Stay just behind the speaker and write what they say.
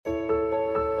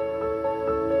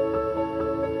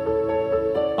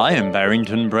I am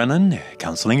Barrington Brennan,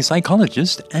 counseling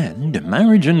psychologist and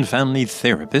marriage and family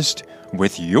therapist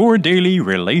with your daily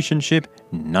relationship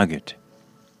nugget.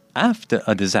 After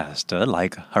a disaster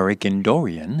like Hurricane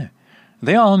Dorian,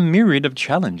 there are a myriad of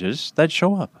challenges that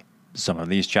show up. Some of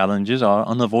these challenges are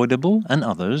unavoidable and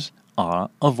others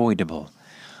are avoidable.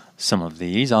 Some of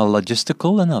these are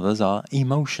logistical and others are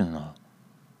emotional.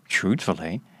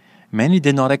 Truthfully, many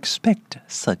did not expect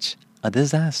such a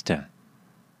disaster.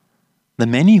 The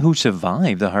many who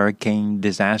survived the hurricane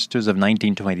disasters of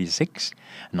 1926,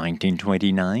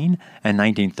 1929, and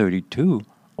 1932,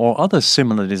 or other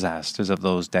similar disasters of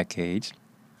those decades,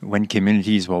 when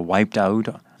communities were wiped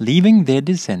out, leaving their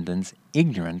descendants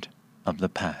ignorant of the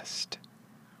past.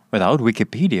 Without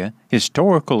Wikipedia,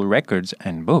 historical records,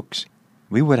 and books,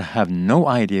 we would have no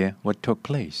idea what took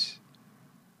place.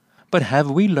 But have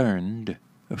we learned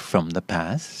from the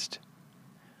past?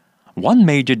 One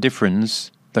major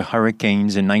difference the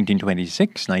hurricanes in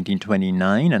 1926,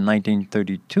 1929, and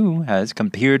 1932 has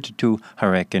compared to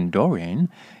Hurricane Dorian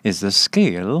is the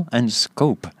scale and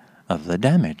scope of the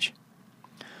damage.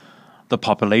 The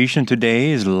population today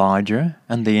is larger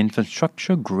and the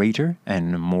infrastructure greater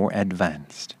and more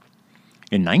advanced.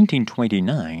 In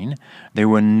 1929, there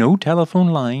were no telephone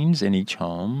lines in each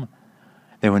home.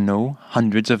 There were no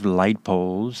hundreds of light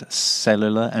poles,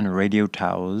 cellular and radio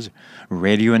towers,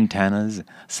 radio antennas,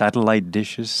 satellite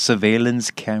dishes,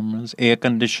 surveillance cameras,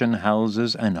 air-conditioned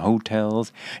houses and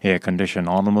hotels, air-conditioned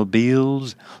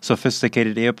automobiles,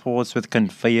 sophisticated airports with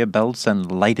conveyor belts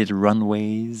and lighted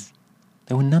runways.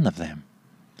 There were none of them.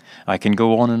 I can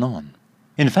go on and on.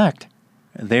 In fact,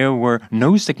 there were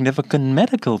no significant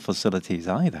medical facilities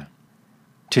either.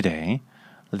 Today,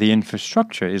 the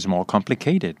infrastructure is more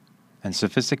complicated and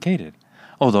sophisticated,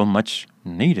 although much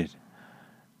needed.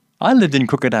 I lived in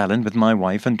Crooked Island with my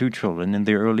wife and 2 children in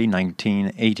the early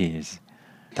 1980s.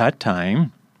 That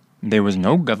time, there was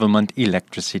no government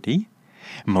electricity.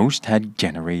 Most had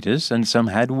generators and some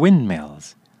had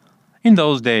windmills. In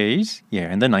those days,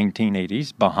 in the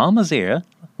 1980s, Bahamas Air,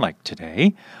 like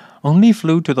today, only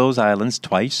flew to those islands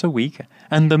twice a week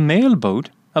and the mail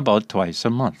boat about twice a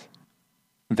month.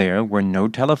 There were no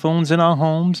telephones in our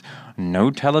homes,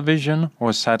 no television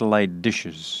or satellite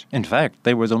dishes. In fact,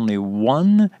 there was only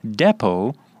one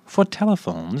depot for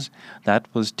telephones that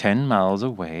was 10 miles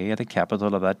away at the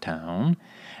capital of that town,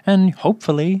 and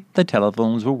hopefully the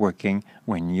telephones were working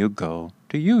when you go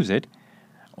to use it,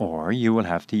 or you will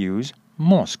have to use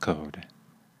Morse code.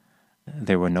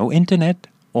 There were no internet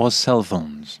or cell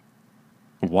phones.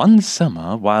 One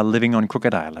summer, while living on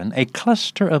Crooked Island, a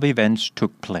cluster of events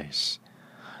took place.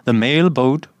 The mail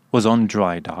boat was on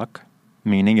dry dock,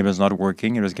 meaning it was not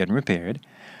working, it was getting repaired,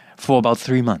 for about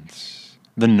 3 months.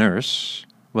 The nurse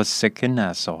was sick in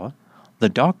Nassau. The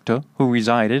doctor, who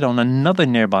resided on another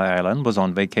nearby island, was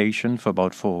on vacation for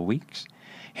about 4 weeks.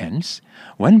 Hence,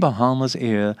 when Bahamas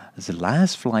Air's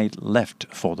last flight left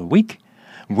for the week,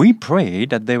 we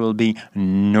prayed that there will be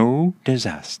no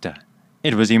disaster.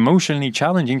 It was emotionally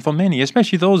challenging for many,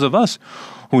 especially those of us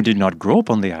who did not grow up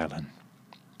on the island.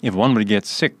 If one would get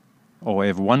sick, or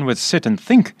if one would sit and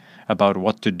think about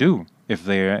what to do if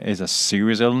there is a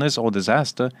serious illness or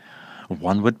disaster,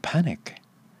 one would panic.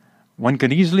 One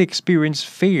could easily experience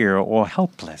fear or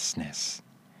helplessness.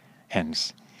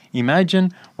 Hence,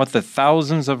 imagine what the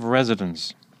thousands of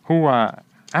residents who are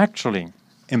actually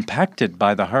impacted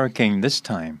by the hurricane this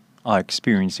time are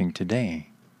experiencing today.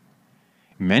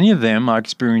 Many of them are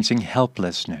experiencing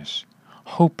helplessness,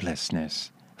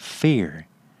 hopelessness, fear,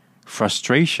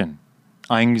 frustration,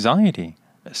 anxiety,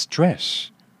 stress,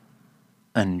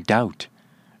 and doubt,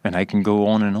 and I can go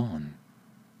on and on.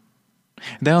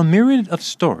 There are a myriad of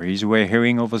stories we're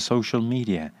hearing over social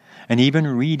media and even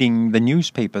reading the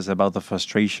newspapers about the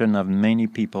frustration of many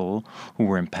people who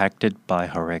were impacted by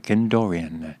Hurricane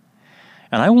Dorian.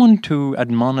 And I want to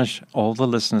admonish all the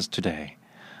listeners today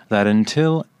that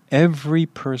until every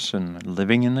person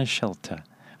living in a shelter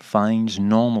finds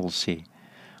normalcy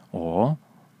or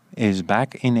is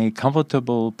back in a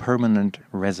comfortable permanent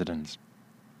residence,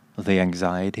 the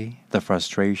anxiety, the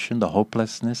frustration, the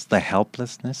hopelessness, the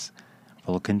helplessness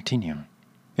will continue.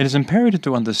 It is imperative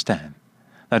to understand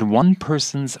that one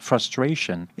person's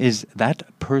frustration is that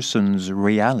person's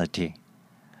reality.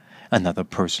 Another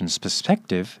person's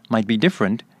perspective might be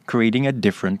different, creating a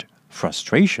different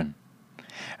frustration.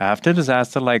 After a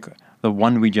disaster like the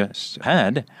one we just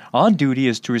had, our duty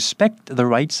is to respect the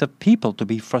rights of people to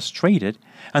be frustrated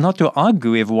and not to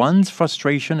argue if one's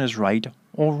frustration is right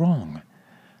or wrong.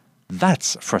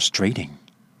 That's frustrating.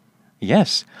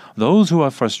 Yes, those who are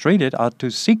frustrated are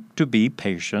to seek to be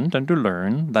patient and to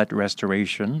learn that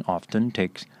restoration often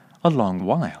takes a long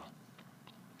while.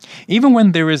 Even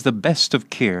when there is the best of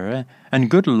care and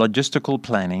good logistical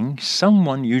planning,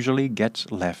 someone usually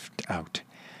gets left out.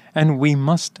 And we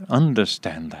must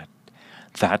understand that.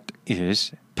 That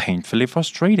is painfully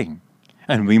frustrating.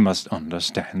 And we must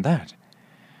understand that.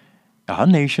 Our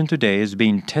nation today is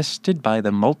being tested by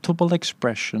the multiple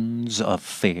expressions of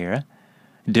fear,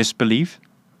 disbelief,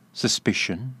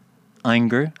 suspicion,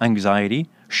 anger, anxiety,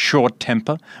 short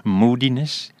temper,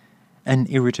 moodiness, and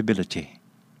irritability.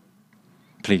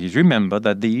 Please remember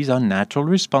that these are natural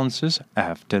responses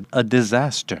after a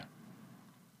disaster.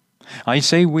 I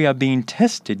say we are being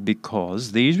tested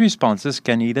because these responses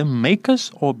can either make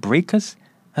us or break us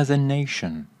as a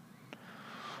nation.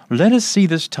 Let us see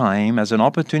this time as an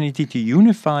opportunity to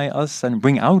unify us and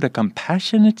bring out a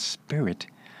compassionate spirit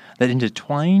that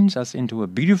intertwines us into a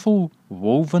beautiful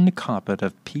woven carpet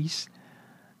of peace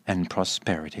and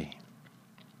prosperity.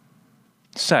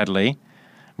 Sadly,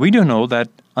 we do know that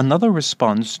another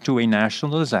response to a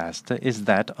national disaster is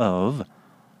that of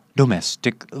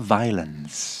domestic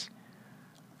violence,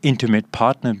 intimate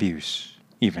partner abuse,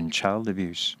 even child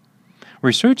abuse.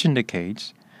 Research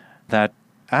indicates that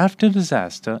after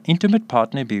disaster, intimate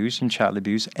partner abuse and child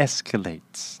abuse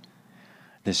escalates.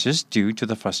 This is due to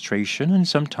the frustration and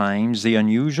sometimes the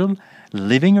unusual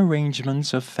living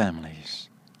arrangements of families.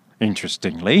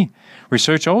 Interestingly,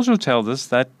 research also tells us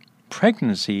that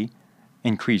pregnancy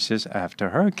increases after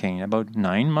hurricane. About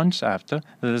 9 months after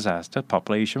the disaster,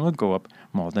 population will go up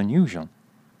more than usual.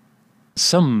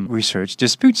 Some research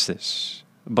disputes this,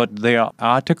 but there are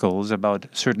articles about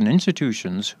certain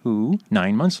institutions who,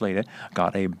 9 months later,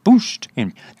 got a boost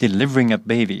in delivering of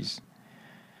babies.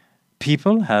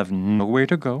 People have nowhere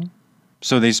to go,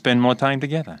 so they spend more time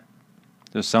together.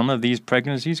 So some of these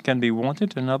pregnancies can be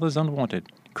wanted and others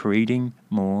unwanted, creating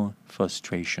more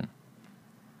frustration.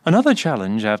 Another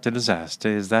challenge after disaster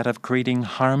is that of creating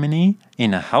harmony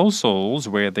in households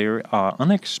where there are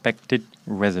unexpected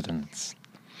residents.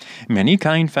 Many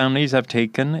kind families have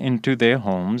taken into their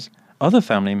homes other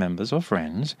family members or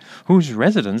friends whose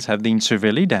residence have been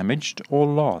severely damaged or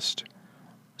lost.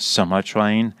 Some are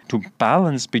trying to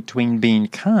balance between being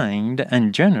kind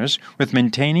and generous with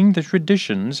maintaining the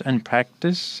traditions and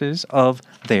practices of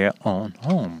their own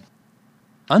home.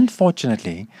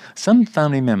 Unfortunately, some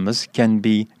family members can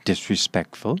be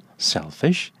disrespectful,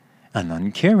 selfish, and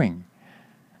uncaring.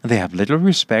 They have little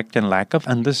respect and lack of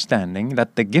understanding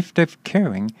that the gift of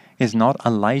caring is not a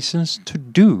license to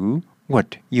do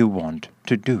what you want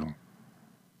to do.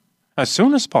 As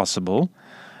soon as possible,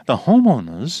 the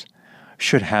homeowners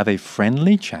should have a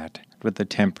friendly chat with the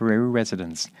temporary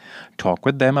residents. Talk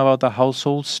with them about the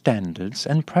household standards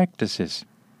and practices.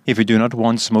 If you do not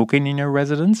want smoking in your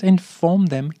residence, inform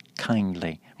them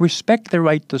kindly. Respect their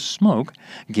right to smoke.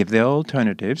 Give their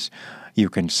alternatives. You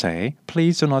can say,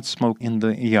 please do not smoke in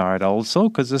the yard also,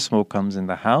 because the smoke comes in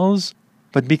the house.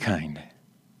 But be kind.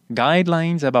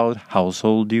 Guidelines about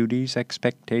household duties,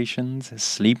 expectations,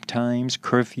 sleep times,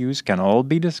 curfews can all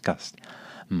be discussed.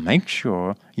 Make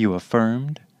sure you are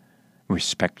firm,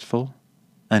 respectful,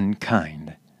 and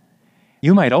kind.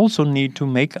 You might also need to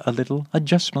make a little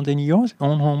adjustment in your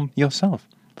own home yourself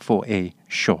for a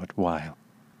short while.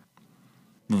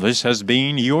 This has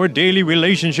been your Daily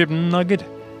Relationship Nugget.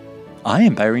 I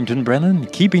am Barrington Brennan,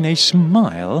 keeping a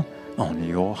smile on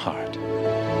your heart.